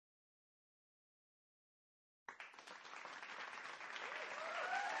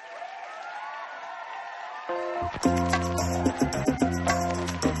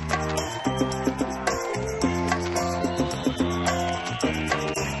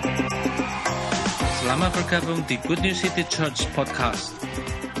Selamat bergabung di Good News City Church Podcast.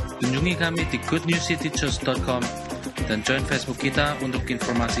 Kunjungi kami di goodnewscitychurch.com dan join Facebook kita untuk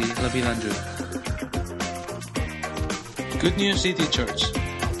informasi lebih lanjut. Good News City Church,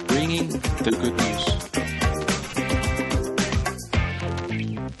 bringing the good news.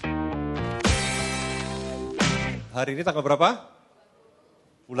 Hari ini tanggal berapa?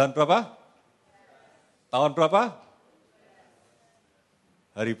 Bulan berapa? Tahun berapa?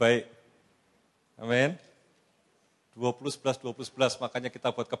 Hari baik. Amin. 20/11, makanya kita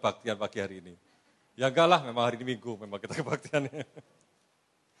buat kebaktian pagi hari ini. Ya enggak lah, memang hari ini Minggu, memang kita kebaktiannya.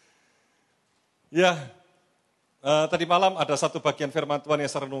 Ya, tadi malam ada satu bagian firman Tuhan yang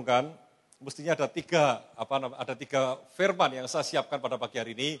saya renungkan. Mestinya ada tiga firman yang saya siapkan pada pagi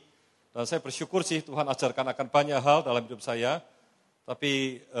hari ini. Dan saya bersyukur sih Tuhan ajarkan akan banyak hal dalam hidup saya.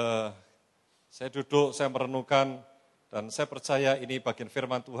 Tapi saya duduk, saya merenungkan, dan saya percaya ini bagian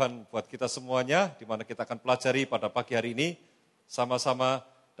firman Tuhan buat kita semuanya, di mana kita akan pelajari pada pagi hari ini sama-sama,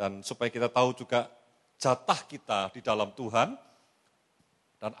 dan supaya kita tahu juga jatah kita di dalam Tuhan,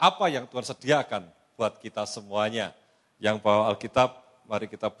 dan apa yang Tuhan sediakan buat kita semuanya. Yang bawa Alkitab, mari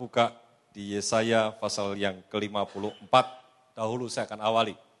kita buka di Yesaya pasal yang ke-54, dahulu saya akan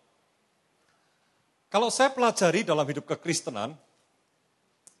awali. Kalau saya pelajari dalam hidup kekristenan,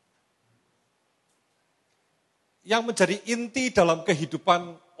 yang menjadi inti dalam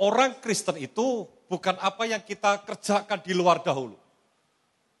kehidupan orang Kristen itu bukan apa yang kita kerjakan di luar dahulu.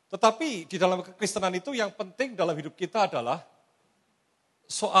 Tetapi di dalam kekristenan itu yang penting dalam hidup kita adalah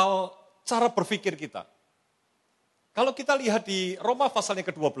soal cara berpikir kita. Kalau kita lihat di Roma pasal yang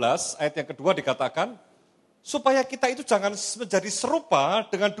ke-12, ayat yang kedua dikatakan, supaya kita itu jangan menjadi serupa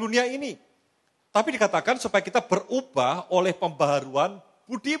dengan dunia ini. Tapi dikatakan supaya kita berubah oleh pembaharuan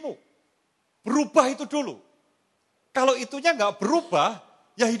budimu. Berubah itu dulu. Kalau itunya nggak berubah,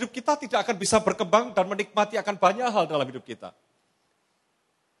 ya hidup kita tidak akan bisa berkembang dan menikmati akan banyak hal dalam hidup kita.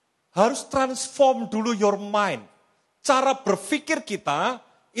 Harus transform dulu your mind. Cara berpikir kita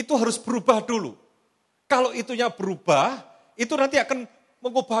itu harus berubah dulu. Kalau itunya berubah, itu nanti akan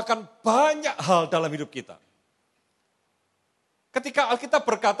mengubahkan banyak hal dalam hidup kita. Ketika Alkitab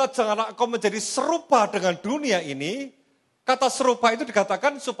berkata, janganlah engkau menjadi serupa dengan dunia ini, kata serupa itu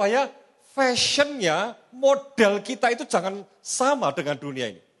dikatakan supaya fashionnya, model kita itu jangan sama dengan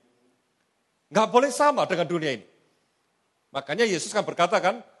dunia ini. Nggak boleh sama dengan dunia ini. Makanya Yesus kan berkata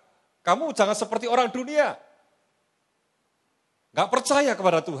kan, kamu jangan seperti orang dunia. Nggak percaya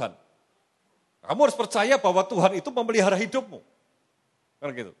kepada Tuhan. Kamu harus percaya bahwa Tuhan itu memelihara hidupmu.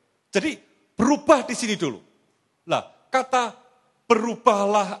 Kan gitu. Jadi berubah di sini dulu. Lah, kata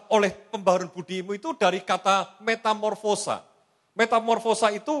berubahlah oleh pembaharuan budimu itu dari kata metamorfosa.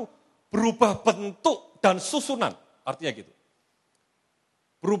 Metamorfosa itu berubah bentuk dan susunan, artinya gitu.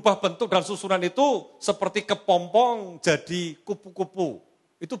 Berubah bentuk dan susunan itu seperti kepompong jadi kupu-kupu.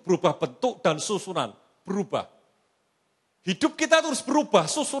 Itu berubah bentuk dan susunan, berubah. Hidup kita harus berubah,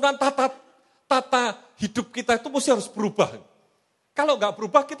 susunan tata hidup kita itu mesti harus berubah. Kalau nggak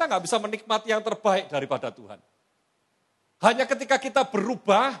berubah, kita nggak bisa menikmati yang terbaik daripada Tuhan. Hanya ketika kita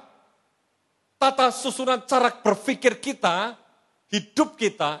berubah, tata susunan cara berpikir kita, hidup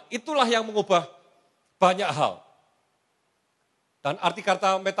kita, itulah yang mengubah banyak hal. Dan arti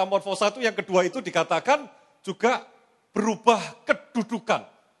kata metamorfosa itu yang kedua itu dikatakan juga berubah kedudukan.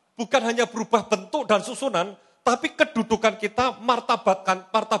 Bukan hanya berubah bentuk dan susunan, tapi kedudukan kita,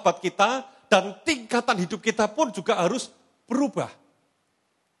 martabat kita, dan tingkatan hidup kita pun juga harus berubah.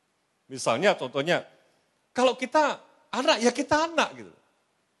 Misalnya contohnya, kalau kita anak, ya kita anak gitu.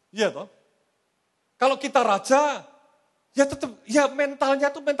 Iya toh? Kalau kita raja, ya tetap, ya mentalnya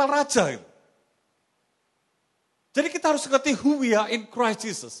itu mental raja. Gitu. Jadi kita harus ngerti who we are in Christ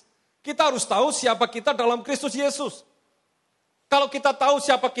Jesus. Kita harus tahu siapa kita dalam Kristus Yesus. Kalau kita tahu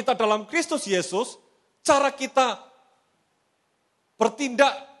siapa kita dalam Kristus Yesus, cara kita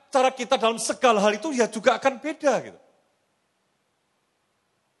bertindak, cara kita dalam segala hal itu ya juga akan beda gitu.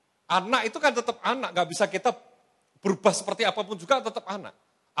 Anak itu kan tetap anak, gak bisa kita berubah seperti apapun juga tetap anak.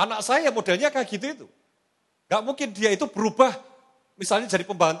 Anak saya modelnya kayak gitu itu. Gak mungkin dia itu berubah, misalnya jadi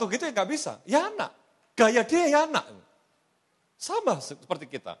pembantu gitu ya gak bisa. Ya anak, gaya dia ya anak. Sama seperti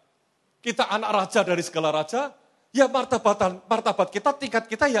kita. Kita anak raja dari segala raja, ya martabat kita, tingkat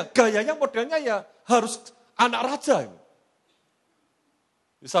kita ya gayanya modelnya ya harus anak raja.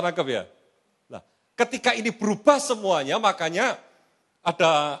 Bisa nangkep ya? Nah, ketika ini berubah semuanya, makanya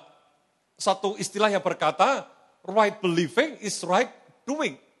ada satu istilah yang berkata, right believing is right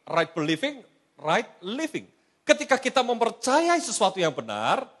doing. Right believing, right living. Ketika kita mempercayai sesuatu yang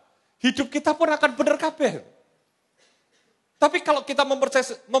benar, hidup kita pun akan benar kabeh. Tapi kalau kita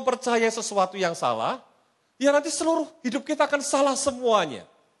mempercayai sesuatu yang salah, ya nanti seluruh hidup kita akan salah semuanya.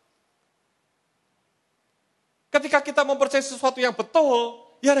 Ketika kita mempercayai sesuatu yang betul,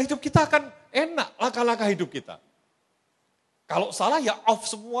 ya hidup kita akan enak, langkah-langkah hidup kita. Kalau salah ya off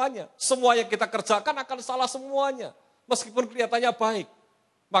semuanya. Semua yang kita kerjakan akan salah semuanya. Meskipun kelihatannya baik.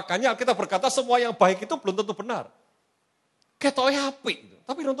 Makanya kita berkata semua yang baik itu belum tentu benar. Ketoknya apik,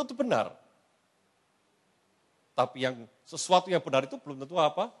 tapi belum tentu benar. Tapi yang sesuatu yang benar itu belum tentu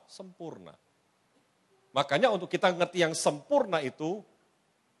apa? Sempurna. Makanya untuk kita ngerti yang sempurna itu,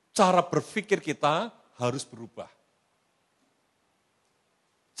 cara berpikir kita harus berubah.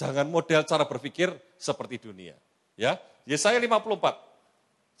 Jangan model cara berpikir seperti dunia. Ya, Yesaya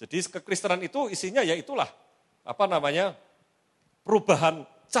 54. Jadi kekristenan itu isinya ya itulah, perubahan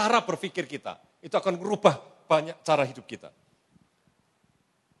cara berpikir kita. Itu akan merubah banyak cara hidup kita.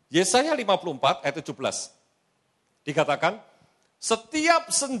 Yesaya 54 ayat 17. Dikatakan,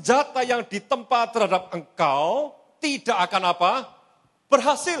 setiap senjata yang ditempa terhadap engkau tidak akan apa?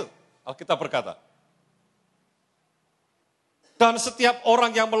 Berhasil. Alkitab berkata. Dan setiap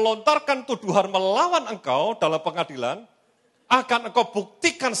orang yang melontarkan tuduhan melawan engkau dalam pengadilan, akan engkau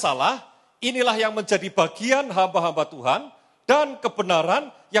buktikan salah, inilah yang menjadi bagian hamba-hamba Tuhan, dan kebenaran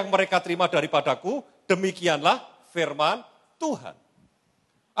yang mereka terima daripadaku, demikianlah firman Tuhan.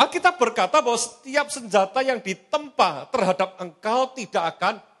 Alkitab berkata bahwa setiap senjata yang ditempa terhadap engkau tidak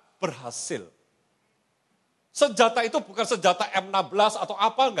akan berhasil. Senjata itu bukan senjata M16 atau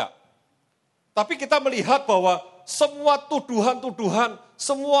apa enggak. Tapi kita melihat bahwa semua tuduhan-tuduhan,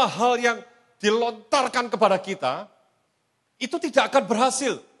 semua hal yang dilontarkan kepada kita, itu tidak akan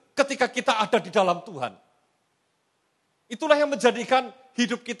berhasil ketika kita ada di dalam Tuhan. Itulah yang menjadikan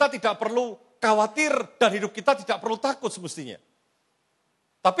hidup kita tidak perlu khawatir dan hidup kita tidak perlu takut semestinya.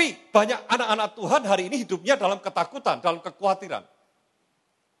 Tapi banyak anak-anak Tuhan hari ini hidupnya dalam ketakutan, dalam kekhawatiran.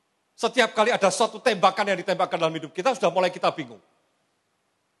 Setiap kali ada suatu tembakan yang ditembakkan dalam hidup kita, sudah mulai kita bingung.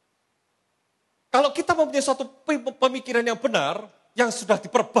 Kalau kita mempunyai suatu pemikiran yang benar, yang sudah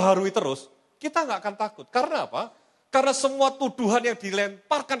diperbaharui terus, kita nggak akan takut. Karena apa? Karena semua tuduhan yang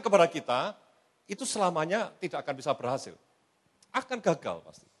dilemparkan kepada kita, itu selamanya tidak akan bisa berhasil. Akan gagal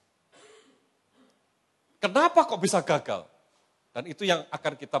pasti. Kenapa kok bisa gagal? Dan itu yang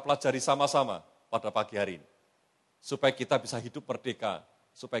akan kita pelajari sama-sama pada pagi hari ini. Supaya kita bisa hidup merdeka,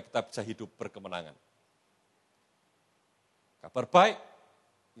 supaya kita bisa hidup berkemenangan. Kabar baik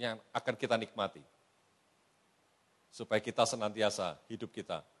yang akan kita nikmati. Supaya kita senantiasa hidup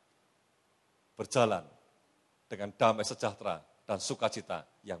kita berjalan dengan damai sejahtera dan sukacita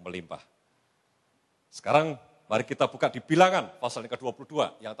yang melimpah. Sekarang mari kita buka di Bilangan pasal yang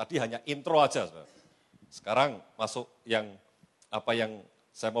ke-22, yang tadi hanya intro aja. Sekarang masuk yang apa yang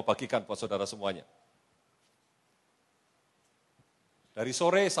saya mau bagikan buat saudara semuanya. Dari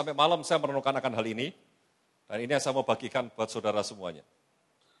sore sampai malam saya merenungkan akan hal ini, dan ini yang saya mau bagikan buat saudara semuanya.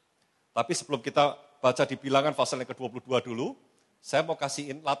 Tapi sebelum kita baca di Bilangan pasal yang ke-22 dulu, saya mau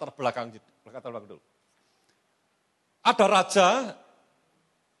kasihin latar belakang dulu. Ada raja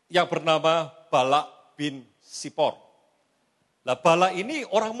yang bernama Balak bin Sipor. Nah, Balak ini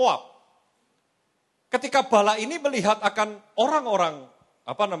orang Moab. Ketika Balak ini melihat akan orang-orang,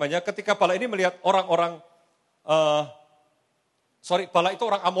 ketika Balak ini melihat Balak itu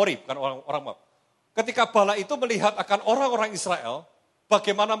orang Amori, bukan orang Moab. Ketika Balak itu melihat akan orang-orang Israel,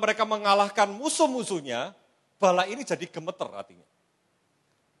 bagaimana mereka mengalahkan musuh-musuhnya, Balak ini jadi gemeter hatinya.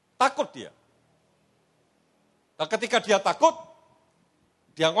 Takut dia. Nah, ketika dia takut,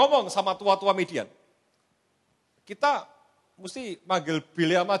 dia ngomong sama tua-tua Midian. Kita mesti manggil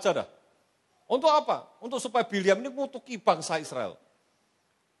Bileam aja dah. Untuk apa? Untuk supaya Bileam ini mengutuki bangsa Israel.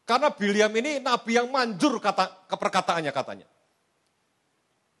 Karena Bileam ini nabi yang manjur keperkataannya katanya.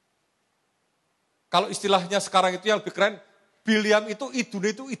 Kalau istilahnya sekarang itu yang lebih keren, Bileam itu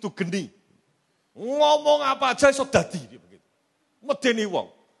idu geni. Ngomong apa aja iso dadi begitu. Medeni wong.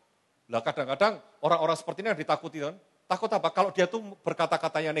 Lah kadang-kadang orang-orang seperti ini yang ditakuti kan. Takut apa? Kalau dia tuh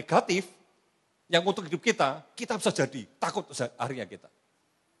berkata-kata yang negatif, yang untuk hidup kita bisa jadi takut harinya kita.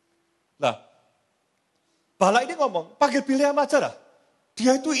 Lah, Balak ini ngomong, panggil Bileam aja lah.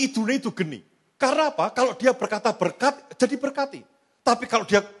 Dia itu idu geni. Karena apa? Kalau dia berkata berkat, jadi berkati. Tapi kalau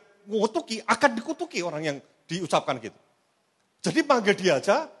dia mengutuki, akan dikutuki orang yang diucapkan gitu. Jadi panggil dia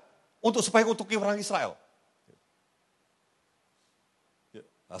aja untuk supaya mengutuki orang Israel.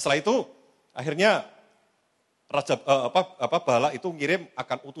 Nah, setelah itu akhirnya Balak itu ngirim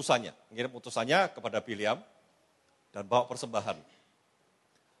utusannya kepada Bileam dan bawa persembahan.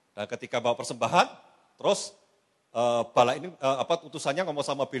 ketika bawa persembahan, terus Balak ini utusannya ngomong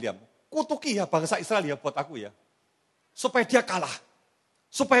sama Bileam, kutuki ya bangsa Israel ya buat aku ya, supaya dia kalah,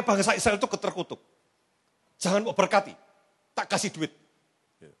 supaya bangsa Israel itu terkutuk. Jangan mau berkati, tak kasih duit.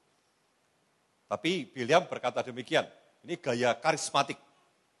 Tapi Bileam berkata demikian, ini gaya karismatik.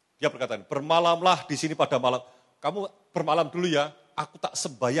 Dia berkata, bermalamlah di sini pada malam. Kamu bermalam dulu ya, aku tak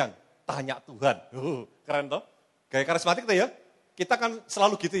sembayang, tanya Tuhan. Keren toh? Gaya karismatik tuh ya. Kita kan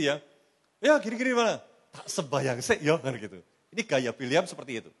selalu gitu ya. Ya gini-gini mana? Tak sembayang sih ya, kan gitu. Ini gaya Bileam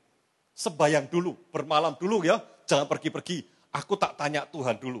seperti itu. Sembayang dulu, bermalam dulu ya, jangan pergi-pergi. Aku tak tanya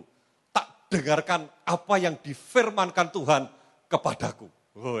Tuhan dulu. Tak dengarkan apa yang difirmankan Tuhan kepadaku.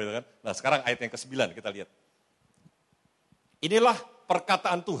 Gitu kan? Nah sekarang ayat yang ke-9 kita lihat. Inilah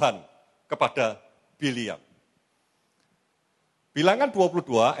perkataan Tuhan kepada Bileam. Bilangan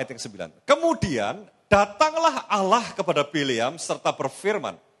 22 ayat yang 9. Kemudian datanglah Allah kepada Bileam serta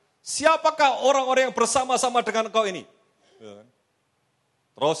berfirman, siapakah orang-orang yang bersama-sama dengan engkau ini?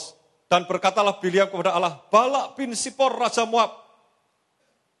 Terus, dan berkatalah Bileam kepada Allah, Balak bin Sipor Raja Moab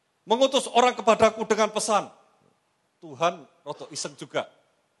mengutus orang kepadaku dengan pesan. Tuhan roto iseng juga.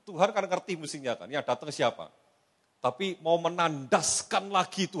 Tuhan kan ngerti mestinya kan, yang datang siapa. Tapi mau menandaskan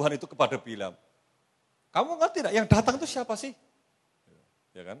lagi Tuhan itu kepada Bileam. Kamu ngerti tidak, yang datang itu siapa sih?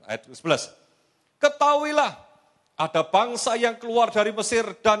 Ya kan, ayat 11. Ketahuilah, ada bangsa yang keluar dari Mesir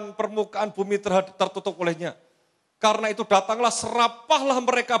dan permukaan bumi tertutup olehnya. Karena itu datanglah, serapahlah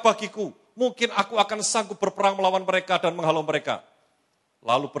mereka bagiku. Mungkin aku akan sanggup berperang melawan mereka dan menghalau mereka.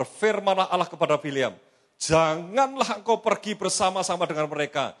 Lalu berfirmanlah Allah kepada Bileam, janganlah engkau pergi bersama-sama dengan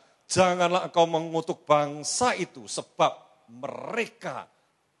mereka. Janganlah engkau mengutuk bangsa itu, sebab mereka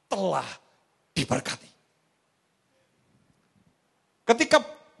telah diberkati. Ketika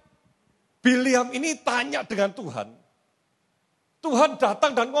Bileam ini tanya dengan Tuhan, Tuhan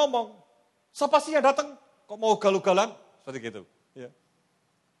datang dan ngomong, siapa sih yang datang? Kok mau galugalan? Seperti gitu. Ya.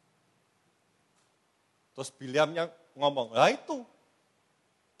 Terus Bileamnya ngomong, nah itu,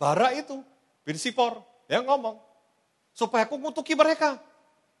 Bara itu, bin Sipor, yang ngomong, supaya aku ngutuki mereka.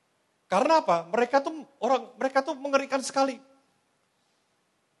 Karena apa? Mereka tuh mengerikan sekali.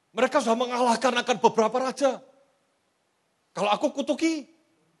 Mereka sudah mengalahkan akan beberapa raja. Kalau aku kutuki,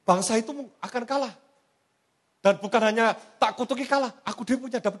 bangsa itu akan kalah. Dan bukan hanya tak kutuki kalah, aku dia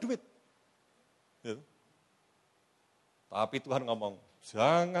punya dapat duit. Ya. Tapi Tuhan ngomong,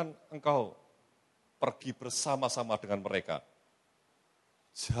 jangan engkau pergi bersama-sama dengan mereka.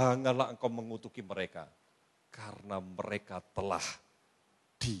 Janganlah engkau mengutuki mereka, karena mereka telah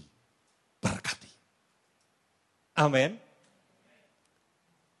diberkati. Amin.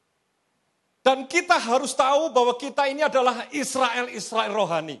 Dan kita harus tahu bahwa kita ini adalah Israel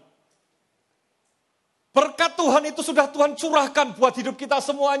rohani. Berkat Tuhan itu sudah Tuhan curahkan buat hidup kita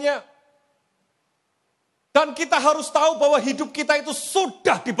semuanya. Dan kita harus tahu bahwa hidup kita itu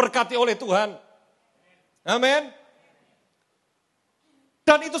sudah diberkati oleh Tuhan. Amin.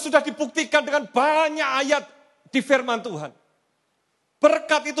 Dan itu sudah dibuktikan dengan banyak ayat di firman Tuhan.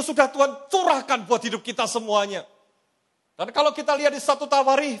 Berkat itu sudah Tuhan curahkan buat hidup kita semuanya. Dan kalau kita lihat di 1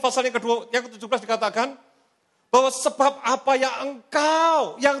 Tawarikh pasal yang ke-17 dikatakan, bahwa sebab apa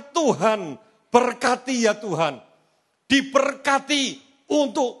yang Tuhan berkati ya Tuhan, diberkati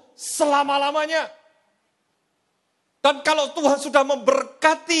untuk selama-lamanya. Dan kalau Tuhan sudah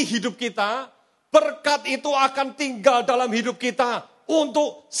memberkati hidup kita, berkat itu akan tinggal dalam hidup kita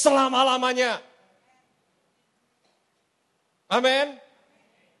untuk selama-lamanya. Amin.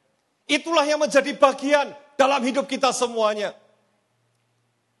 Itulah yang menjadi bagian dalam hidup kita semuanya.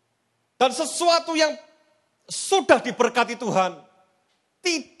 Dan sesuatu yang sudah diberkati Tuhan,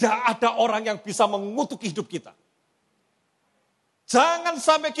 tidak ada orang yang bisa mengutuki hidup kita. Jangan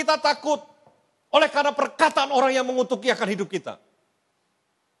sampai kita takut oleh karena perkataan orang yang mengutuki akan hidup kita.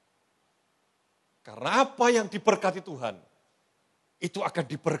 Karena apa yang diberkati Tuhan, itu akan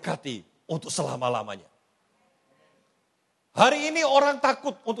diberkati untuk selama-lamanya. Hari ini orang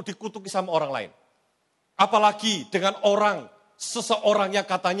takut untuk dikutuki sama orang lain. Apalagi dengan seseorang yang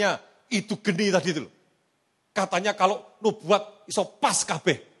katanya itu geni tadi itu. Katanya kalau nubuat iso pas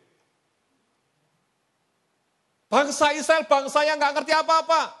kabeh. Bangsa Israel, bangsa yang gak ngerti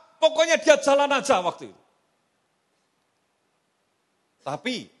apa-apa. Pokoknya dia jalan aja waktu itu.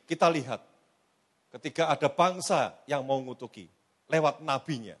 Tapi kita lihat, ketika ada bangsa yang mau ngutuki, lewat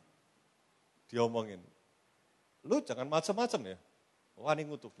nabinya, dia omongin, lu jangan macam-macam ya, wani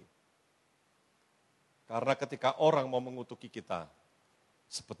ngutuki. Karena ketika orang mau mengutuki kita,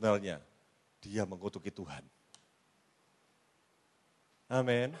 sebenarnya dia mengutuki Tuhan.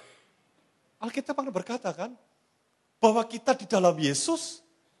 Amin. Alkitab pernah berkata kan, bahwa kita di dalam Yesus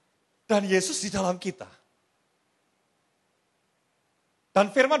dan Yesus di dalam kita. Dan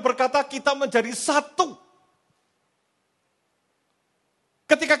firman berkata kita menjadi satu.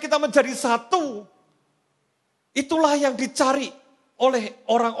 Ketika kita menjadi satu, itulah yang dicari oleh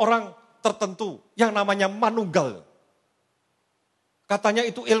orang-orang tertentu yang namanya manunggal. Katanya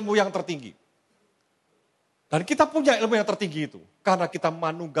itu ilmu yang tertinggi. Dan kita punya ilmu yang tertinggi itu. Karena kita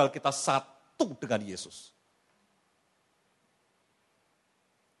manunggal, kita satu dengan Yesus.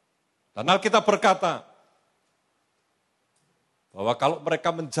 Dan Alkitab berkata, bahwa kalau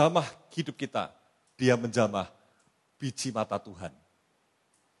mereka menjamah hidup kita, dia menjamah biji mata Tuhan.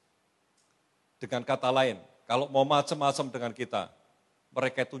 Dengan kata lain, kalau mau macam-macam dengan kita,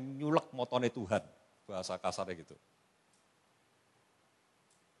 mereka itu nyulek motone Tuhan. Bahasa kasarnya gitu.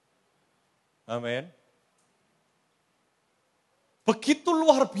 Amin. Begitu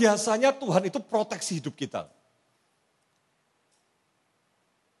luar biasanya Tuhan itu proteksi hidup kita.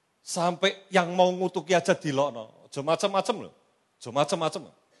 Sampai yang mau ngutuki aja dilokno. Aja macam-macam loh. Aja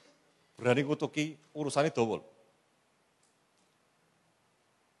macam-macam. Berani ngutuki urusannya dowol.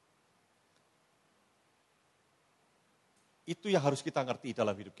 Itu yang harus kita ngerti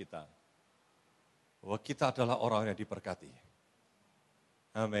dalam hidup kita. Bahwa kita adalah orang yang diberkati.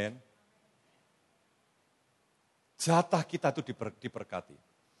 Amin. Jatah kita itu diberkati.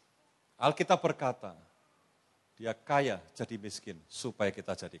 Alkitab berkata, dia kaya jadi miskin supaya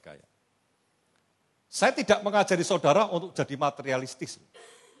kita jadi kaya. Saya tidak mengajari saudara untuk jadi materialistis.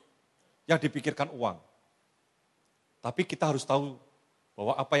 Yang dipikirkan uang. Tapi kita harus tahu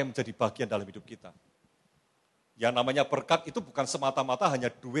bahwa apa yang menjadi bagian dalam hidup kita. Yang namanya berkat itu bukan semata-mata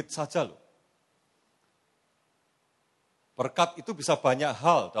hanya duit saja loh. Berkat itu bisa banyak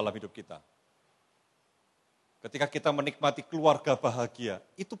hal dalam hidup kita. Ketika kita menikmati keluarga bahagia,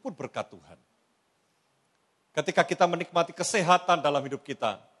 itu pun berkat Tuhan. Ketika kita menikmati kesehatan dalam hidup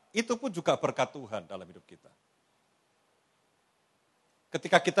kita, itu pun juga berkat Tuhan dalam hidup kita.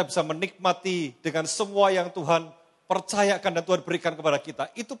 Ketika kita bisa menikmati dengan semua yang Tuhan percayakan dan Tuhan berikan kepada kita,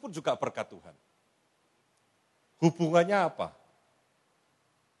 itu pun juga berkat Tuhan. Hubungannya apa?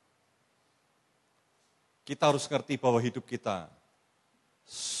 Kita harus ngerti bahwa hidup kita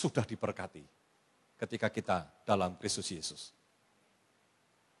sudah diberkati ketika kita dalam Kristus Yesus.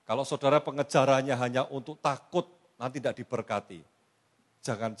 Kalau saudara pengejarannya hanya untuk takut nanti tidak diberkati,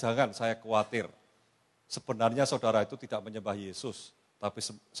 jangan-jangan saya khawatir. Sebenarnya saudara itu tidak menyembah Yesus, tapi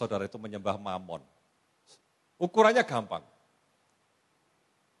saudara itu menyembah Mammon. Ukurannya gampang.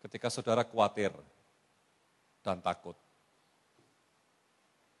 Ketika saudara khawatir dan takut.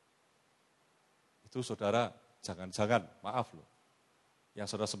 Itu saudara jangan-jangan, maaf loh, yang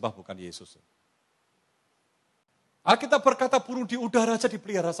saudara sembah bukan Yesus. Alkitab berkata burung di udara aja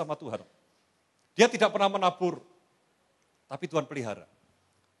dipelihara sama Tuhan. Dia tidak pernah menabur, tapi Tuhan pelihara.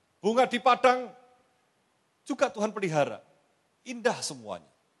 Bunga di padang juga Tuhan pelihara. Indah semuanya.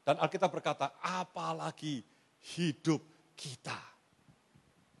 Dan Alkitab berkata, apalagi hidup kita.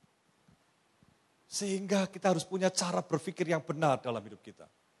 Sehingga kita harus punya cara berpikir yang benar dalam hidup kita.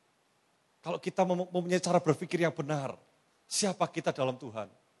 Kalau kita mempunyai cara berpikir yang benar, siapa kita dalam Tuhan,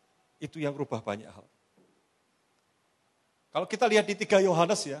 itu yang rubah banyak hal. Kalau kita lihat di 3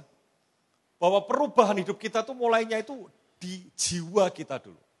 Yohanes ya, bahwa perubahan hidup kita tuh mulainya itu di jiwa kita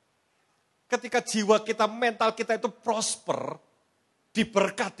dulu. Ketika jiwa kita, mental kita itu prosper,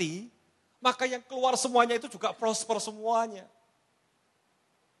 diberkati, maka yang keluar semuanya itu juga prosper semuanya.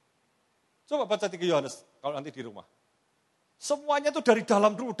 Coba baca 3 Yohanes kalau nanti di rumah. Semuanya itu dari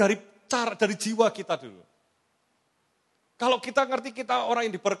dalam dulu, dari jiwa kita dulu. Kalau kita ngerti kita orang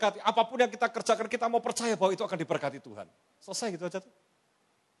yang diberkati, apapun yang kita kerjakan, kita mau percaya bahwa itu akan diberkati Tuhan. Selesai gitu aja tuh.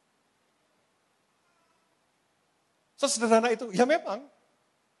 Sesederhana itu, ya memang.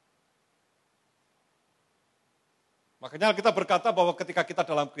 Makanya kita berkata bahwa ketika kita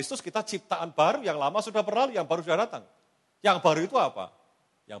dalam Kristus, kita ciptaan baru, yang lama sudah berlalu, yang baru sudah datang. Yang baru itu apa?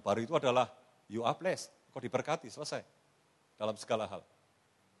 Yang baru itu adalah, you are blessed, kau diberkati, selesai. Dalam segala hal.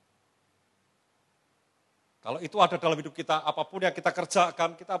 Kalau itu ada dalam hidup kita, apapun yang kita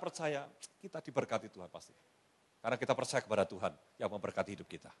kerjakan, kita percaya, kita diberkati Tuhan pasti. Karena kita percaya kepada Tuhan yang memberkati hidup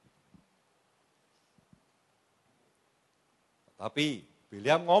kita. Tapi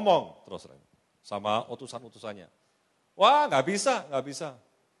Bileam ngomong terus sama utusan-utusannya. Wah nggak bisa.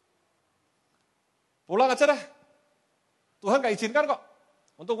 Pulang aja dah. Tuhan nggak izinkan kok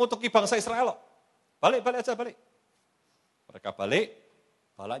untuk ngutuki bangsa Israel. Balik aja. Mereka balik,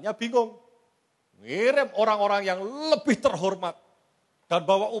 Balaknya bingung. Ngirim orang-orang yang lebih terhormat dan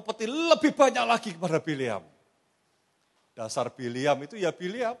bawa upeti lebih banyak lagi kepada Bileam. Dasar Bileam itu ya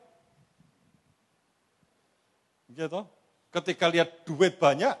Bileam. Gitu. Ketika lihat duit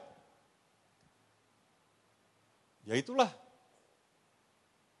banyak, Ya itulah.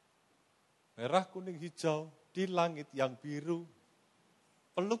 Merah, kuning, hijau, di langit yang biru.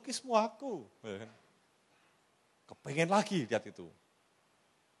 Pelukismu aku. Kepengen lagi lihat itu.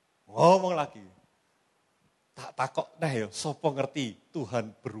 Ngomong lagi. Tak takok nah ya, sopo ngerti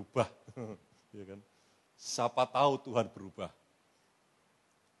Tuhan berubah. Ya kan? Siapa tahu Tuhan berubah.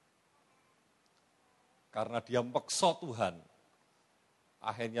 Karena dia meksa Tuhan.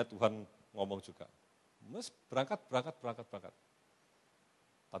 Akhirnya Tuhan ngomong juga. Mas berangkat.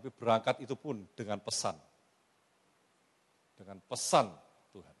 Tapi berangkat itu pun dengan pesan. Dengan pesan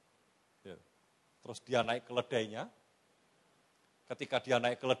Tuhan. Ya. Terus dia naik keledainya. Ketika dia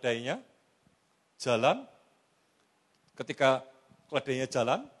naik keledainya, jalan. Ketika keledainya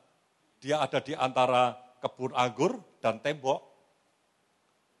jalan, dia ada di antara kebun anggur dan tembok.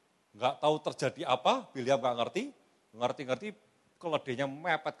 Enggak tahu terjadi apa, Bileam enggak ngerti. Ngerti-ngerti keledainya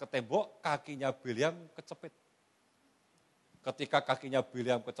mepet ke tembok, kakinya Bileam kecepit. Ketika kakinya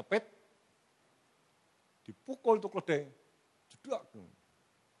Bileam kecepit, dipukul itu keledai. Jedak.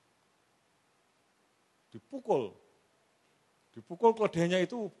 Dipukul keledainya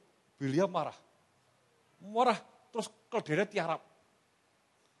itu, Bileam marah. Marah, terus keledainya tiarap.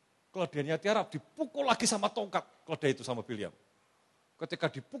 Keledainya tiarap, dipukul lagi sama tongkat keledai itu sama Bileam.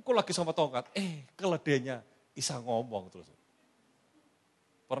 Ketika dipukul lagi sama tongkat, keledainya bisa ngomong terus.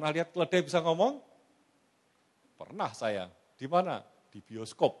 Pernah lihat keledai bisa ngomong? Pernah saya. Di mana? Di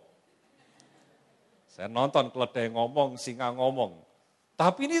bioskop. Saya nonton keledai ngomong, singa ngomong.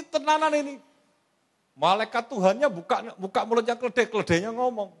 Tapi ini tenanan ini. Malaikat Tuhannya buka mulutnya keledai, keledainya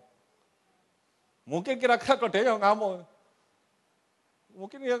ngomong. Mungkin kira-kira keledainya ngamuk.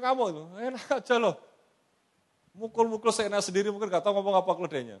 Mungkin dia ngamuk itu. Enak aja loh. Mukul-mukul seenak sendiri mungkin gak tahu ngomong apa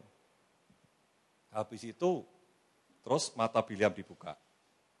keledainya. Habis itu, terus mata Bileam dibuka.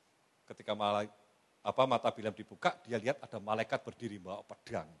 Ketika mata Bileam dibuka, dia lihat ada malaikat berdiri bawa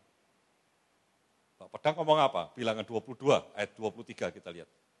pedang. Bawa pedang ngomong apa? Bilangan 22 ayat 23 kita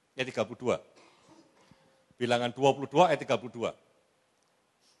lihat. Ayat 32. Bilangan 22 ayat 32.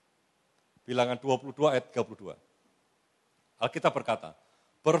 Bilangan 22 ayat 32. Alkitab berkata,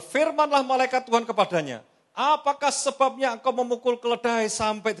 berfirmanlah malaikat Tuhan kepadanya, apakah sebabnya engkau memukul keledai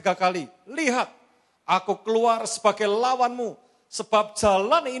sampai 3 kali? Lihat, aku keluar sebagai lawanmu, sebab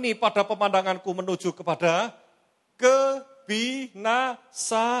jalan ini pada pemandanganku menuju kepada kebinasaan.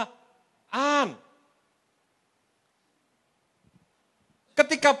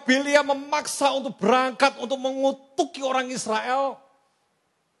 Ketika Bileam memaksa untuk berangkat untuk mengutuki orang Israel,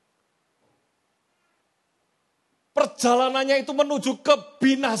 perjalanannya itu menuju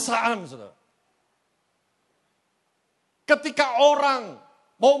kebinasaan, saudara. Ketika orang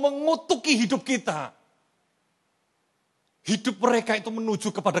mau mengutuki hidup kita, hidup mereka itu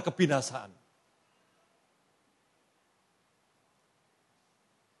menuju kepada kebinasaan.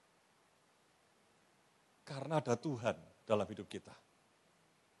 Karena ada Tuhan dalam hidup kita.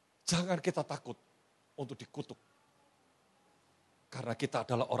 Jangan kita takut untuk dikutuk. Karena kita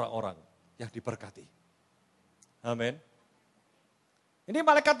adalah orang-orang yang diberkati. Amin. Ini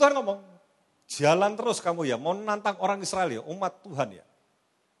malaikat Tuhan ngomong, jalan terus kamu ya, mau nantang orang Israel ya, umat Tuhan ya.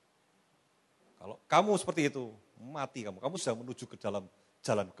 Kalau kamu seperti itu, mati kamu sudah menuju ke dalam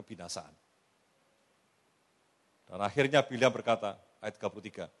jalan kebinasaan. Dan akhirnya Bileam berkata, ayat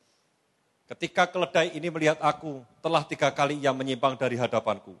 33, ketika keledai ini melihat aku, telah 3 kali ia menyimpang dari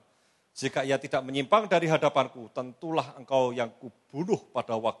hadapanku. Jika ia tidak menyimpang dari hadapanku, tentulah engkau yang kubunuh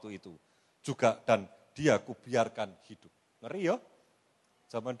pada waktu itu. Juga dan dia kubiarkan hidup. Ngeri ya,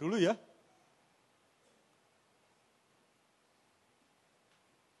 zaman dulu ya.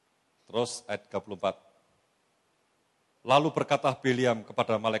 Terus ayat 34. Lalu berkata Bileam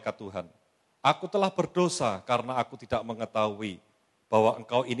kepada malaikat Tuhan, aku telah berdosa karena aku tidak mengetahui bahwa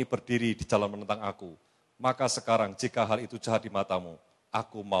engkau ini berdiri di jalan menentang aku. Maka sekarang jika hal itu jahat di matamu,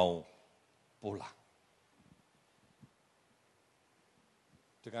 aku mau pulang.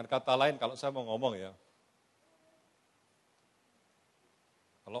 Dengan kata lain, kalau saya mau ngomong ya,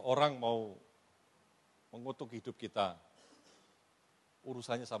 kalau orang mau mengutuk hidup kita,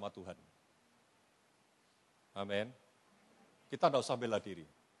 urusannya sama Tuhan. Amin. Kita tidak usah bela diri.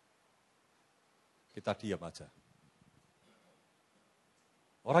 Kita diam aja.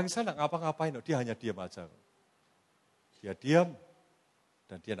 Orang Israel tidak ngapa-ngapain, dia hanya diam aja. Dia diam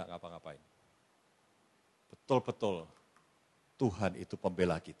dan dia tidak ngapa-ngapain. Betul-betul Tuhan itu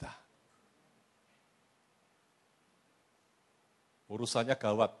pembela kita. Urusannya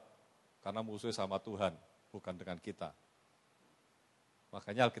gawat, karena musuhnya sama Tuhan, bukan dengan kita.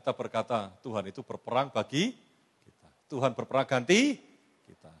 Makanya Alkitab berkata, Tuhan itu berperang bagi kita. Tuhan berperang ganti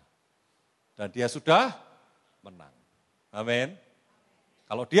kita. Dan dia sudah menang. Amin.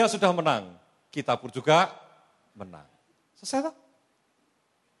 Kalau dia sudah menang, kita pun juga menang. Selesai tak?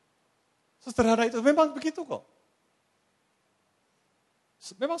 Sederhana itu, memang begitu kok.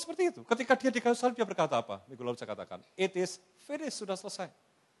 Memang seperti itu. Ketika dia di kayu salib, dia berkata apa? Minggu lalu saya katakan, it is finished, sudah selesai.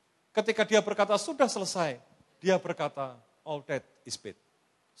 Ketika dia berkata sudah selesai, dia berkata all debt is paid.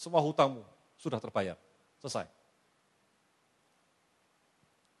 Semua hutangmu sudah terbayar, selesai.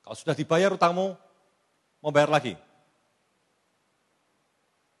 Kalau sudah dibayar hutangmu, mau bayar lagi.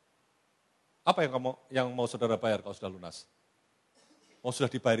 Apa yang mau saudara bayar kalau sudah lunas? Mau sudah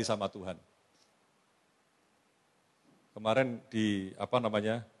dibayari sama Tuhan. Kemarin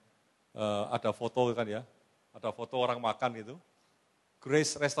ada foto kan ya, ada foto orang makan gitu.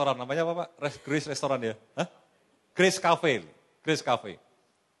 Grace Restoran, namanya apa Pak? Grace Restoran ya? Hah? Grace Cafe.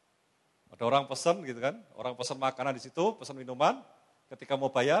 Ada orang pesan gitu kan, orang pesan makanan di situ, pesan minuman, ketika mau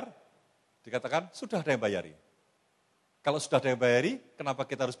bayar, dikatakan sudah ada yang bayari. Kalau sudah ada yang bayari, kenapa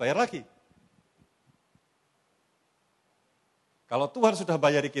kita harus bayar lagi? Kalau Tuhan sudah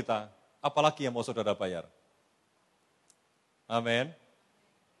bayari kita, apalagi yang mau saudara bayar? Amin.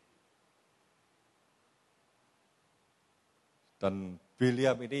 Dan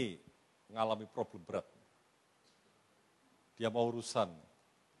Biliam ini mengalami problem berat. Dia mau urusan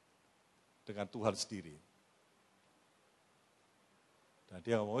dengan Tuhan sendiri. Dan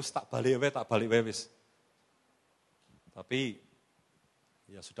dia ngomong, tak balik wis. Tapi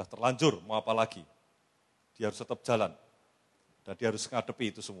ya sudah terlanjur, mau apa lagi? Dia harus tetap jalan. Dan dia harus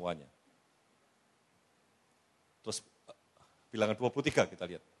ngadepi itu semuanya. Terus bilangan 23 kita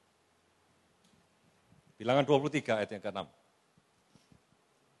lihat. Bilangan 23 ayat yang ke-6.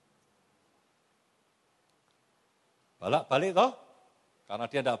 Balak balik toh, karena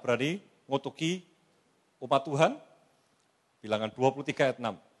dia tidak berani ngutuki umat Tuhan. Bilangan 23 ayat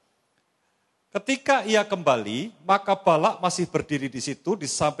 6. Ketika ia kembali, maka Balak masih berdiri di situ di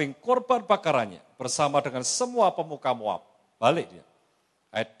samping korban bakarannya bersama dengan semua pemuka Moab. Balik dia.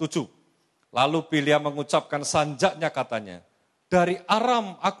 Ayat 7. Lalu Biliam mengucapkan sanjaknya katanya, dari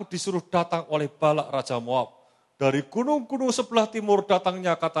Aram aku disuruh datang oleh Balak Raja Moab. Dari gunung-gunung sebelah timur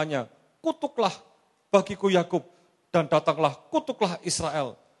datangnya katanya, kutuklah bagiku Yakub dan datanglah kutuklah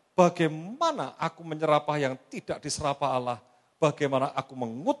Israel. Bagaimana aku menyerapah yang tidak diserapah Allah, bagaimana aku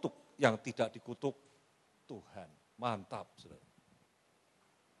mengutuk yang tidak dikutuk Tuhan. Mantap, saudara.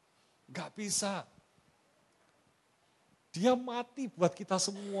 Gak bisa. Dia mati buat kita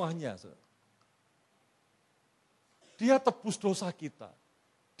semuanya. Saudara. Dia tebus dosa kita.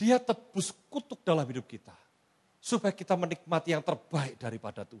 Dia tebus kutuk dalam hidup kita. Supaya kita menikmati yang terbaik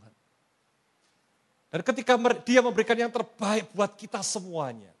daripada Tuhan. Dan ketika dia memberikan yang terbaik buat kita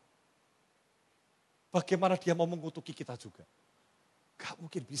semuanya. Bagaimana dia mau mengutuki kita juga? Gak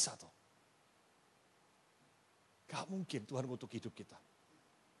mungkin bisa toh. Gak mungkin Tuhan mengutuki hidup kita.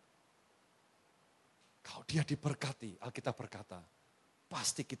 Kalau dia diberkati, Alkitab berkata,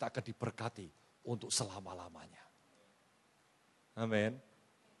 pasti kita akan diberkati untuk selama-lamanya. Amin.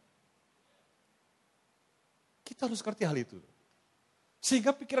 Kita harus ngerti hal itu.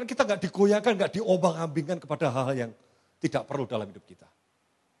 Sehingga pikiran kita gak digoyahkan, gak diombang-ambingkan kepada hal-hal yang tidak perlu dalam hidup kita.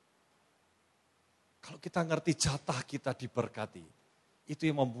 Kalau kita ngerti jatah kita diberkati, itu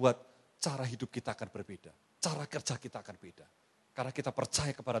yang membuat cara hidup kita akan berbeda. Cara kerja kita akan beda. Karena kita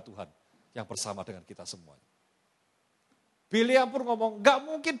percaya kepada Tuhan yang bersama dengan kita semuanya. Biliam pun ngomong, gak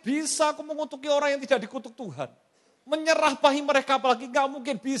mungkin bisa aku mengutuki orang yang tidak dikutuk Tuhan. Menyerapahi mereka apalagi, gak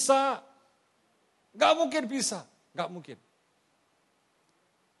mungkin bisa. Gak mungkin bisa, gak mungkin.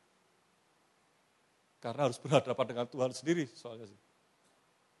 Karena harus berhadapan dengan Tuhan sendiri soalnya sih.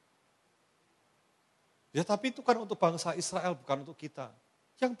 Ya tapi itu kan untuk bangsa Israel, bukan untuk kita.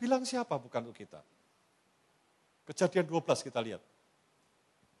 Yang bilang siapa bukan untuk kita. Kejadian 12 kita lihat.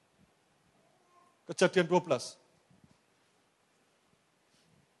 Kejadian 12.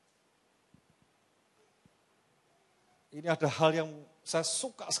 Ini ada hal yang saya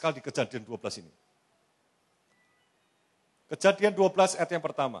suka sekali di Kejadian 12 ini. Kejadian 12 ayat yang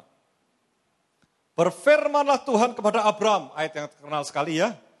pertama. Berfirmanlah Tuhan kepada Abram, ayat yang terkenal sekali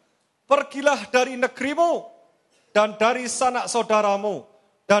ya. Pergilah dari negerimu dan dari sanak saudaramu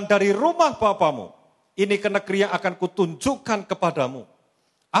dan dari rumah bapamu. Ini ke negeri yang akan kutunjukkan kepadamu.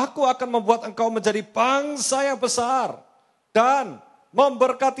 Aku akan membuat engkau menjadi bangsa yang besar dan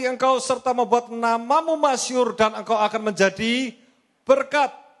memberkati engkau serta membuat namamu masyhur dan engkau akan menjadi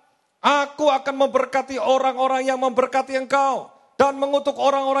berkat. Aku akan memberkati orang-orang yang memberkati engkau dan mengutuk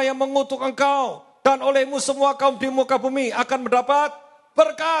orang-orang yang mengutuk engkau. Dan olehmu semua kaum di muka bumi akan mendapat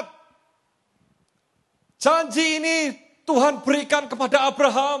berkat. Janji ini Tuhan berikan kepada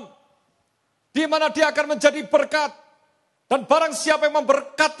Abraham. Di mana dia akan menjadi berkat. Dan barang siapa yang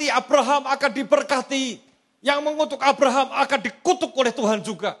memberkati Abraham akan diberkati. Yang mengutuk Abraham akan dikutuk oleh Tuhan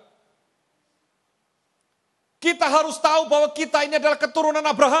juga. Kita harus tahu bahwa kita ini adalah keturunan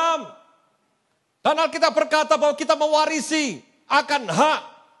Abraham. Dan Alkitab berkata bahwa kita mewarisi akan hak,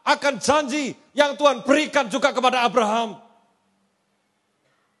 akan janji yang Tuhan berikan juga kepada Abraham.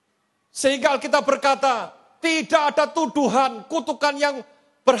 Sehingga Alkitab berkata, tidak ada tuduhan, kutukan yang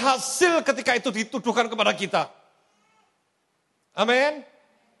berhasil ketika itu dituduhkan kepada kita. Amin.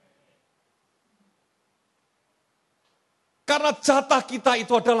 Karena jatah kita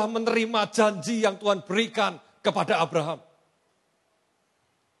itu adalah menerima janji yang Tuhan berikan kepada Abraham.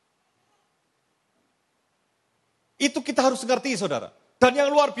 Itu kita harus ngerti, saudara. Dan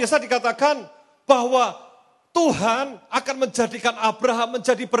yang luar biasa dikatakan bahwa Tuhan akan menjadikan Abraham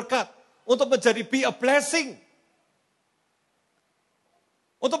menjadi berkat. Untuk menjadi be a blessing.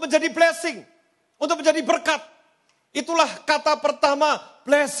 Untuk menjadi blessing. Untuk menjadi berkat. Itulah kata pertama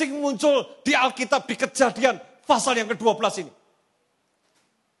blessing muncul di Alkitab di Kejadian pasal yang ke-12 ini.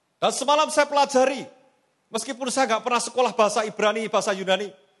 Dan semalam saya pelajari. Meskipun saya nggak pernah sekolah bahasa Ibrani, bahasa Yunani.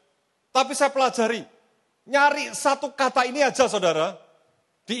 Tapi saya pelajari. Nyari satu kata ini aja, saudara.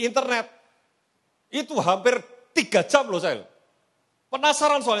 Di internet. Itu hampir 3 jam loh saya.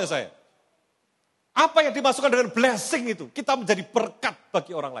 Penasaran soalnya saya. Apa yang dimasukkan dengan blessing itu? Kita menjadi berkat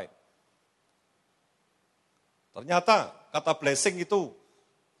bagi orang lain. Ternyata kata blessing itu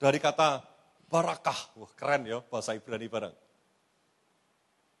dari kata barakah. Wah, keren ya bahasa Ibrani barang.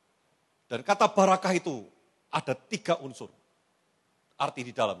 Dan kata barakah itu ada 3 unsur arti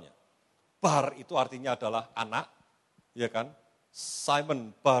di dalamnya. Bar itu artinya adalah anak, ya kan?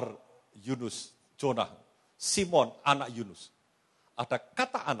 Simon bar Yunus, Jonah. Simon anak Yunus. Ada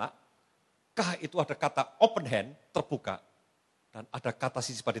kata anak, kah itu ada kata open hand, terbuka. Dan ada kata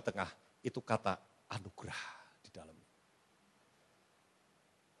sisipan di tengah, itu kata anugerah di dalamnya.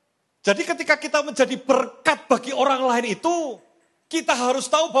 Jadi ketika kita menjadi berkat bagi orang lain itu, kita harus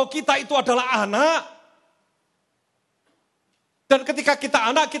tahu bahwa kita itu adalah anak. Dan ketika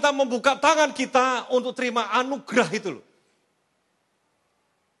kita anak, kita membuka tangan kita untuk terima anugerah itu loh.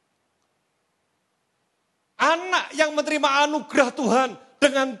 Anak yang menerima anugerah Tuhan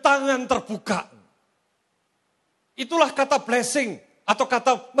dengan tangan terbuka. Itulah kata blessing atau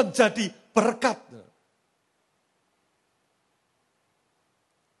kata menjadi berkat.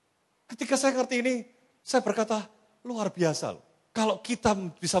 Ketika saya ngerti ini, saya berkata luar biasa loh. Kalau kita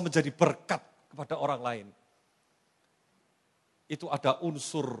bisa menjadi berkat kepada orang lain. Itu ada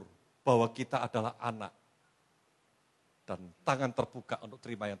unsur bahwa kita adalah anak. Dan tangan terbuka untuk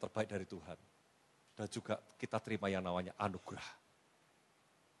terima yang terbaik dari Tuhan. Dan juga kita terima yang namanya anugerah.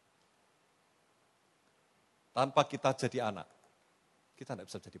 Tanpa kita jadi anak, kita tidak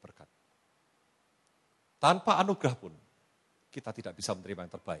bisa jadi berkat. Tanpa anugerah pun, kita tidak bisa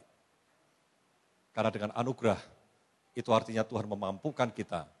menerima yang terbaik. Karena dengan anugerah, itu artinya Tuhan memampukan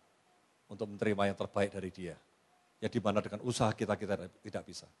kita untuk menerima yang terbaik dari Dia. Ya di mana dengan usaha kita tidak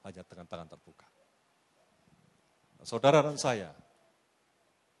bisa, hanya dengan tangan terbuka. Nah, saudara dan saya,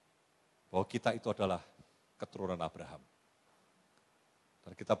 bahwa kita itu adalah keturunan Abraham.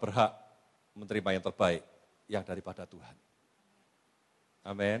 Dan kita berhak menerima yang terbaik yang daripada Tuhan.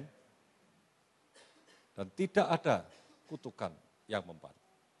 Amin. Dan tidak ada kutukan yang mempan.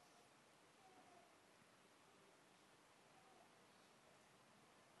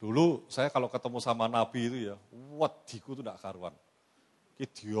 Dulu saya kalau ketemu sama Nabi itu ya, wadiku itu tidak karuan. Ini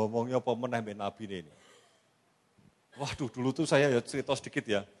diomongnya apa meneh Nabi ini. Waduh, dulu tuh saya ya cerita sedikit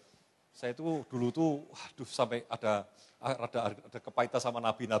ya. Saya itu dulu tuh, waduh sampai ada kepahitan sama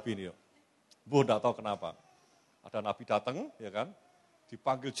nabi-nabi ini ya. Bu, enggak tahu kenapa. Ada nabi datang, ya kan,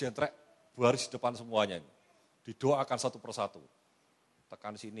 dipanggil jentrek, baris di depan semuanya. Didoakan satu persatu.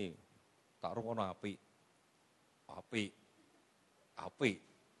 Tekan sini, tak rungono api.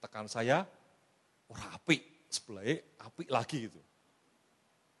 Tekan saya, orang api. Sebelahnya api lagi gitu.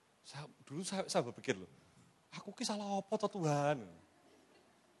 Dulu saya berpikir loh, aku ki salah apa toh Tuhan?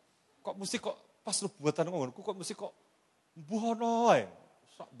 Kok mesti kok pas nubuatan ngomongku kok mesti kok mbuhono ae.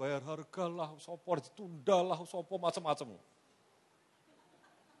 Sak bayar harga lah, sopo ditunda lah, sopo macam-macam.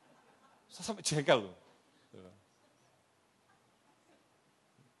 Saya sampai jengkel loh.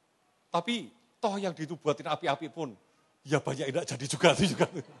 Tapi toh yang ditubuatin api-api pun, ya banyak yang tidak jadi juga.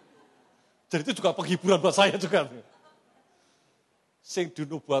 Jadi itu juga penghiburan buat saya juga. Sing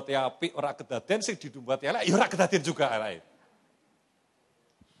dinubuati api ora kedaden, sing dinubuati elek ya ora kedaden juga elek.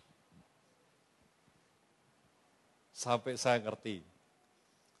 Sampai saya ngerti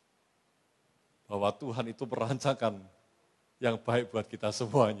bahwa Tuhan itu merancangkan yang baik buat kita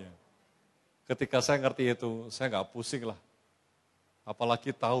semuanya. Ketika saya ngerti itu, saya nggak pusing lah.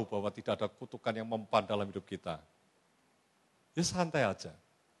 Apalagi tahu bahwa tidak ada kutukan yang mempan dalam hidup kita. Ya santai aja.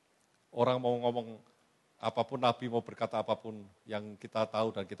 Orang mau ngomong apapun, Nabi mau berkata apapun, yang kita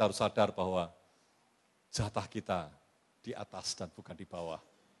tahu dan kita harus sadar bahwa jatah kita di atas dan bukan di bawah.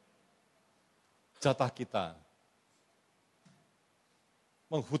 Jatah kita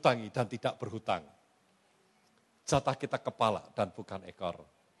menghutangi dan tidak berhutang. Jatah kita kepala dan bukan ekor.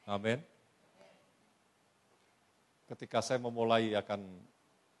 Amin. Ketika saya memulai akan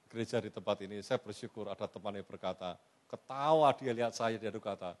gereja di tempat ini, saya bersyukur ada teman yang berkata, ketawa dia lihat saya, dia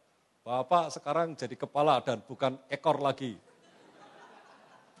berkata, Bapak sekarang jadi kepala dan bukan ekor lagi.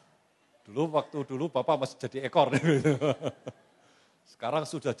 Waktu dulu Bapak masih jadi ekor. Sekarang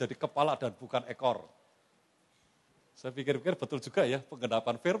sudah jadi kepala dan bukan ekor. Saya pikir-pikir betul juga ya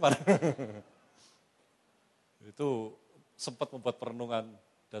penggenapan firman. Itu sempat membuat perenungan.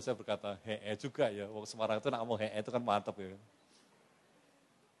 Dan saya berkata, hee juga ya, wong Semarang itu nak mau hee itu kan mantap ya.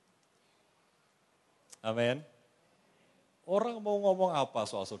 Amin. Orang mau ngomong apa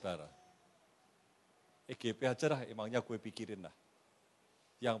soal saudara? EGP aja lah, emangnya gue pikirin lah.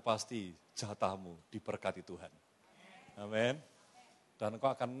 Yang pasti jatahmu diberkati Tuhan. Amin. Dan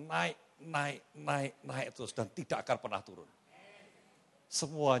kau akan naik terus dan tidak akan pernah turun.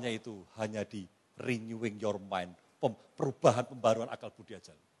 Semuanya itu hanya di renewing your mind. Perubahan pembaruan akal budi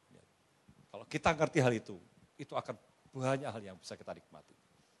aja. Kalau kita ngerti hal itu akan banyak hal yang bisa kita nikmati.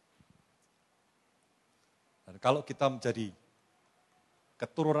 Dan kalau kita menjadi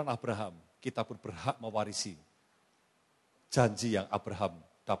keturunan Abraham, kita pun berhak mewarisi janji yang Abraham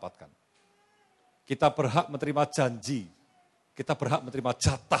dapatkan. Kita berhak menerima janji, kita berhak menerima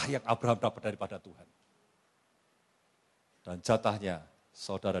jatah yang Abraham dapat daripada Tuhan. Dan jatahnya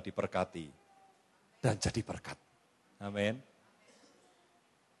saudara diberkati dan jadi berkat. Amin.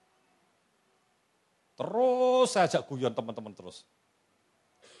 Terus saya ajak guyon teman-teman terus.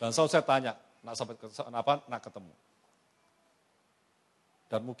 Dan selalu saya tanya, nak sampai kenapa, nak ketemu.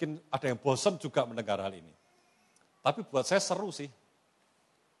 Dan mungkin ada yang bosan juga mendengar hal ini. Tapi buat saya seru sih.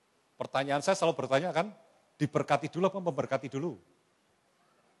 Pertanyaan saya selalu bertanya kan, diberkati dulu apa memberkati dulu?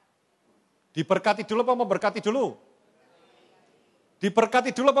 Diberkati dulu apa memberkati dulu?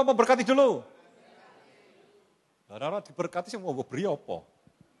 Diberkati dulu apa memberkati dulu? Karena diberkati sih mau beri apa?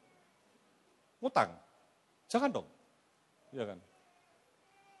 Ngutang? Jangan dong. Iya kan?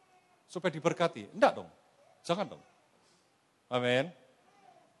 Supaya diberkati? Enggak dong. Jangan dong. Amin.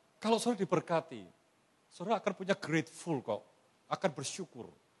 Kalau saudara diberkati, saudara akan punya grateful kok. Akan bersyukur.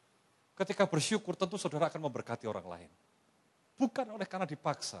 Ketika bersyukur tentu saudara akan memberkati orang lain. Bukan oleh karena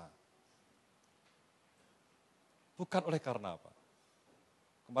dipaksa. Bukan oleh karena apa.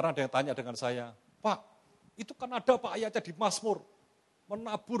 Kemarin ada yang tanya dengan saya, Pak, itu kan ada Pak ayatnya di Mazmur,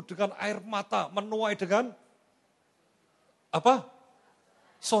 menabur dengan air mata, menuai dengan apa?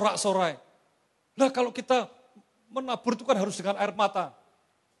 Sorak-sorai. Nah kalau kita menabur itu kan harus dengan air mata.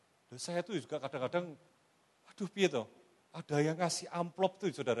 Dan saya itu juga kadang-kadang, aduh piye toh, ada yang ngasih amplop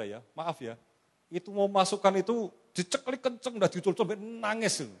tuh saudara ya, maaf ya. Itu mau masukkan itu, diceklik kenceng, udah ditutup sampai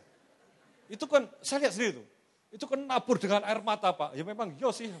nangis. Itu kan, saya lihat sendiri tuh. Itu kan nabur dengan air mata Pak. Ya memang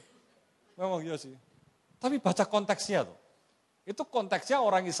iya sih. Memang iya sih. Tapi baca konteksnya tuh. Itu konteksnya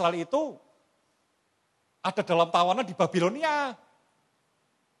orang Israel itu ada dalam tawanan di Babilonia.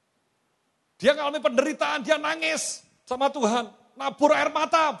 Dia ngalami penderitaan, dia nangis sama Tuhan. Nabur air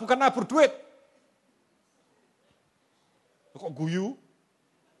mata, bukan nabur duit. Kok guyu?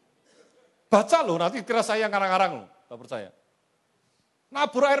 Baca loh, nanti kira saya ngarang-ngarang loh. Tak percaya.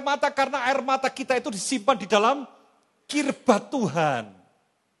 Nabur air mata karena air mata kita itu disimpan di dalam kirbat Tuhan.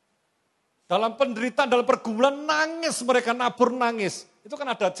 Dalam penderitaan, dalam pergumulan nangis mereka, nabur nangis. Itu kan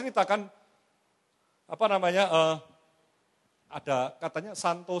ada cerita kan, apa namanya, ada katanya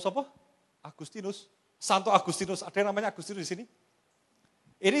Santo siapa? Agustinus. Santo Agustinus, ada yang namanya Agustinus di sini?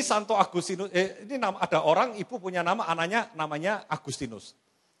 Ini Santo Agustinus, ini ada orang, ibu punya nama, anaknya namanya Agustinus.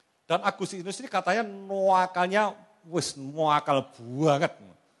 Dan Agustinus ini katanya nuakalnya, nuakal banget.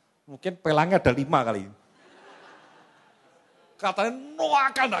 Mungkin pelangnya ada 5 kali. Katanya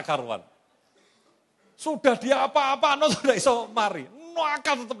nuakal gak karuan. Sudah dia apa-apa, sudah iso mari.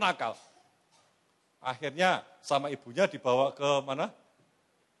 Nakal tetap nakal. Akhirnya sama ibunya dibawa ke mana?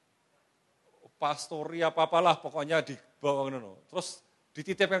 Pastori apa-apalah, pokoknya dibawa ke sana. Terus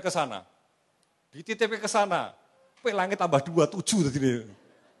dititipkan ke sana. Dititipkan ke sana. Pelangnya tambah 27 tadi.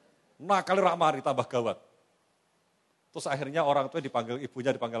 Nakal rak mari tambah gawat. Terus akhirnya orang tua dipanggil, ibunya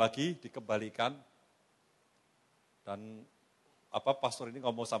dipanggil lagi, dikembalikan. Dan pastor ini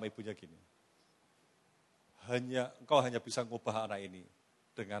ngomong sama ibunya gini. Engkau hanya bisa ngubah anak ini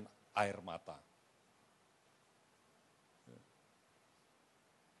dengan air mata.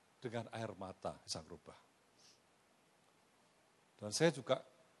 Dengan air mata sang rubah. Dan saya juga,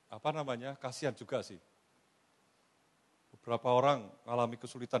 kasihan juga sih. Beberapa orang mengalami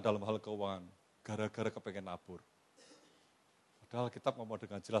kesulitan dalam hal keuangan, gara-gara kepengen nabur. Padahal kitab ngomong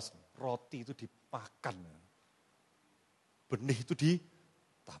dengan jelas, roti itu dimakan. Benih itu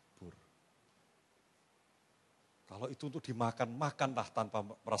ditabur. Kalau itu untuk dimakan, makanlah tanpa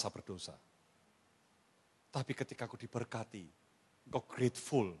merasa berdosa. Tapi ketika aku diberkati, engkau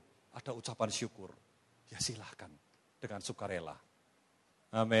grateful, ada ucapan syukur, ya silahkan dengan sukarela.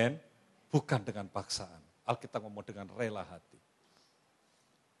 Amin. Bukan dengan paksaan. Alkitab ngomong dengan rela hati.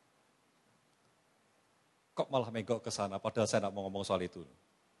 Kok malah menggok ke sana, padahal saya tidak mau ngomong soal itu.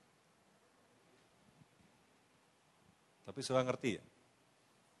 Tapi sudah ngerti ya,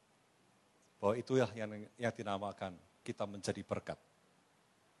 bahwa itu yang dinamakan kita menjadi berkat.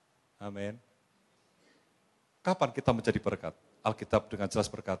 Amin. Kapan kita menjadi berkat? Alkitab dengan jelas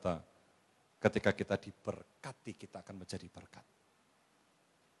berkata, ketika kita diberkati, kita akan menjadi berkat.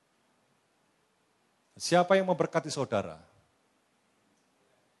 Siapa yang memberkati saudara,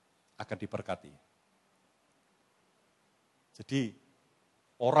 akan diberkati. Jadi,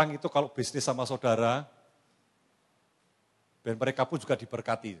 orang itu kalau bisnis sama saudara, dan mereka pun juga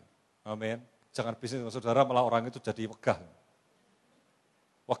diberkati. Amin. Jangan bisnis sama saudara, malah orang itu jadi wegah.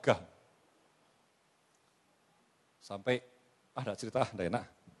 Wegah. Sampai, ada cerita, tidak enak.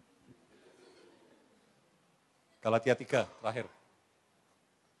 Galatia 3, terakhir.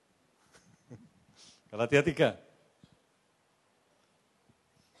 Galatia 3.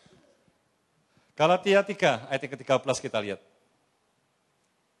 Galatia 3, ayat yang ke-13 kita lihat.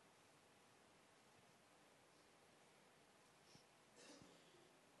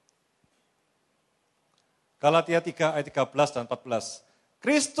 Galatia 3, ayat 13 dan 14.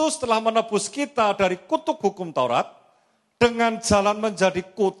 Kristus telah menebus kita dari kutuk hukum Taurat, dengan jalan menjadi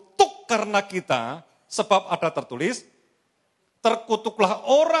kutuk karena kita, sebab ada tertulis, terkutuklah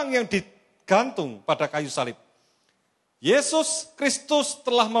orang yang digantung pada kayu salib. Yesus Kristus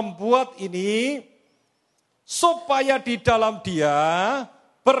telah membuat ini supaya di dalam Dia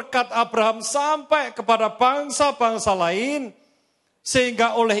berkat Abraham sampai kepada bangsa-bangsa lain,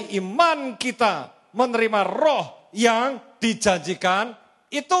 sehingga oleh iman kita menerima roh yang dijanjikan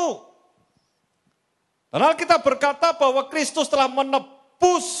itu. Dan Alkitab berkata bahwa Kristus telah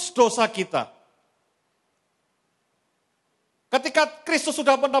menebus dosa kita. Ketika Kristus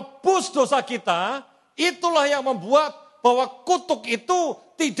sudah menebus dosa kita, itulah yang membuat bahwa kutuk itu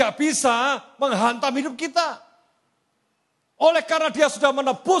tidak bisa menghantam hidup kita. Oleh karena Dia sudah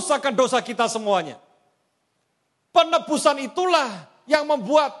menebus akan dosa kita semuanya. Penebusan itulah yang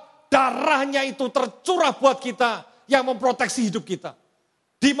membuat darahnya itu tercurah buat kita, yang memproteksi hidup kita.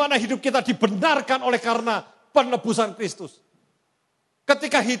 Di mana hidup kita dibenarkan oleh karena penebusan Kristus.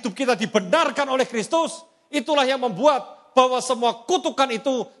 Ketika hidup kita dibenarkan oleh Kristus, itulah yang membuat bahwa semua kutukan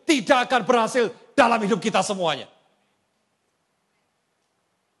itu tidak akan berhasil dalam hidup kita semuanya.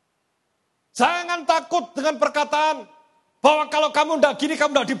 Jangan takut dengan perkataan bahwa kalau kamu tidak gini,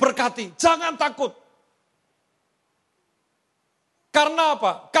 kamu tidak diberkati. Jangan takut. Karena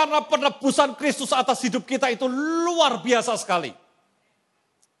apa? Karena penebusan Kristus atas hidup kita itu luar biasa sekali.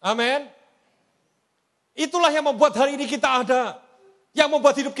 Amin. Itulah yang membuat hari ini kita ada. Yang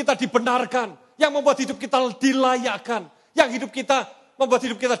membuat hidup kita dibenarkan. Yang membuat hidup kita dilayakkan. Yang membuat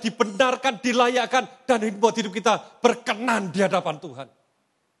hidup kita dibenarkan, dilayakkan. Dan membuat hidup kita berkenan di hadapan Tuhan.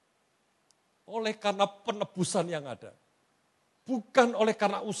 Oleh karena penebusan yang ada. Bukan oleh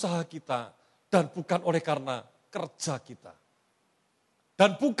karena usaha kita. Dan bukan oleh karena kerja kita.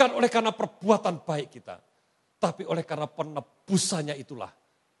 Dan bukan oleh karena perbuatan baik kita. Tapi oleh karena penebusannya itulah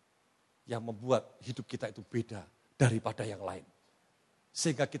yang membuat hidup kita itu beda daripada yang lain.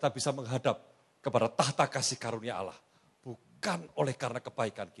 Sehingga kita bisa menghadap kepada tahta kasih karunia Allah. Bukan oleh karena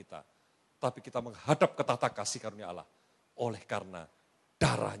kebaikan kita. Tapi kita menghadap ke tahta kasih karunia Allah. Oleh karena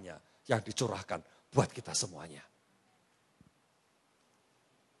darahnya yang dicurahkan buat kita semuanya.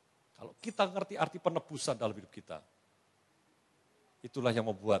 Kalau kita ngerti arti penebusan dalam hidup kita, itulah yang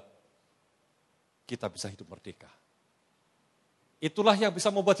membuat kita bisa hidup merdeka. Itulah yang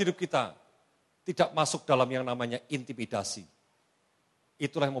bisa membuat hidup kita tidak masuk dalam yang namanya intimidasi.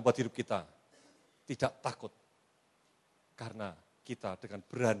 Itulah yang membuat hidup kita tidak takut. Karena kita dengan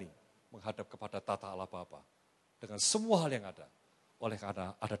berani menghadap kepada tata Allah Bapa. Dengan semua hal yang ada. Oleh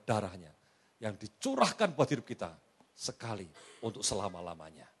karena ada darahnya yang dicurahkan buat hidup kita sekali untuk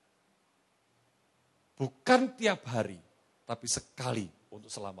selama-lamanya. Bukan tiap hari, tapi sekali untuk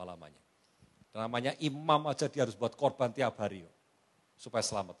selama-lamanya. Namanya imam aja dia harus buat korban tiap hari supaya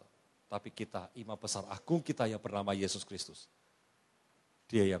selamat. Tapi kita, imam besar agung kita yang bernama Yesus Kristus.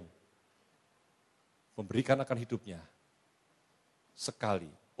 Dia yang memberikan akan hidupnya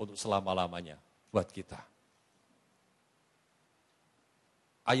sekali untuk selama-lamanya buat kita.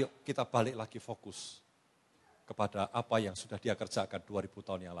 Ayo kita balik lagi fokus kepada apa yang sudah dia kerjakan 2000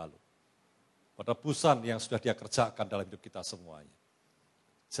 tahun yang lalu. Penebusan yang sudah dia kerjakan dalam hidup kita semuanya.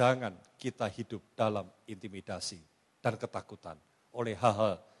 Jangan kita hidup dalam intimidasi dan ketakutan oleh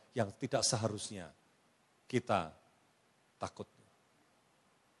hal-hal yang tidak seharusnya kita takut.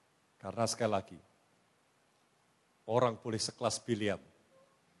 Karena sekali lagi, orang boleh sekelas Bileam.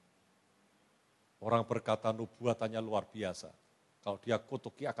 Orang berkata nubuatannya luar biasa. Kalau dia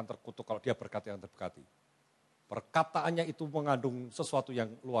kutuki akan terkutuk, kalau dia berkati akan terberkati. Perkataannya itu mengandung sesuatu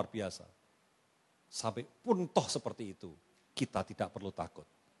yang luar biasa. Sampai pun toh seperti itu, kita tidak perlu takut.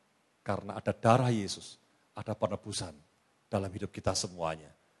 Karena ada darah Yesus, ada penebusan dalam hidup kita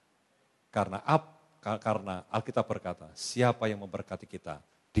semuanya. Karena Alkitab berkata, siapa yang memberkati kita,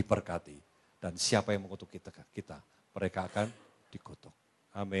 diberkati. Dan siapa yang mengutuk kita, mereka akan dikutuk.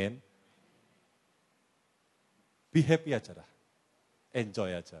 Amin. Be happy aja dah.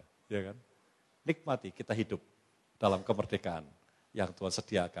 Enjoy aja, ya kan? Nikmati kita hidup dalam kemerdekaan yang Tuhan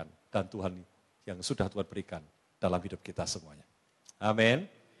sediakan dan Tuhan yang sudah Tuhan berikan dalam hidup kita semuanya.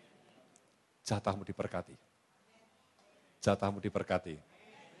 Amin. Jatahmu diberkati. Jatahmu diberkati.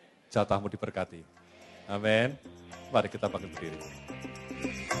 Jatahmu diberkati. Amin. Mari kita bangkit berdiri.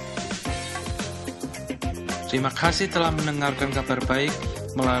 Terima kasih telah mendengarkan kabar baik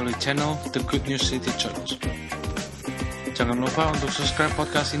melalui channel The Good News City Church. Jangan lupa untuk subscribe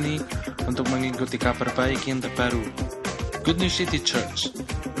podcast ini untuk mengikuti kabar baik yang terbaru. Good News City Church,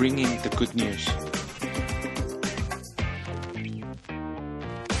 bringing the good news.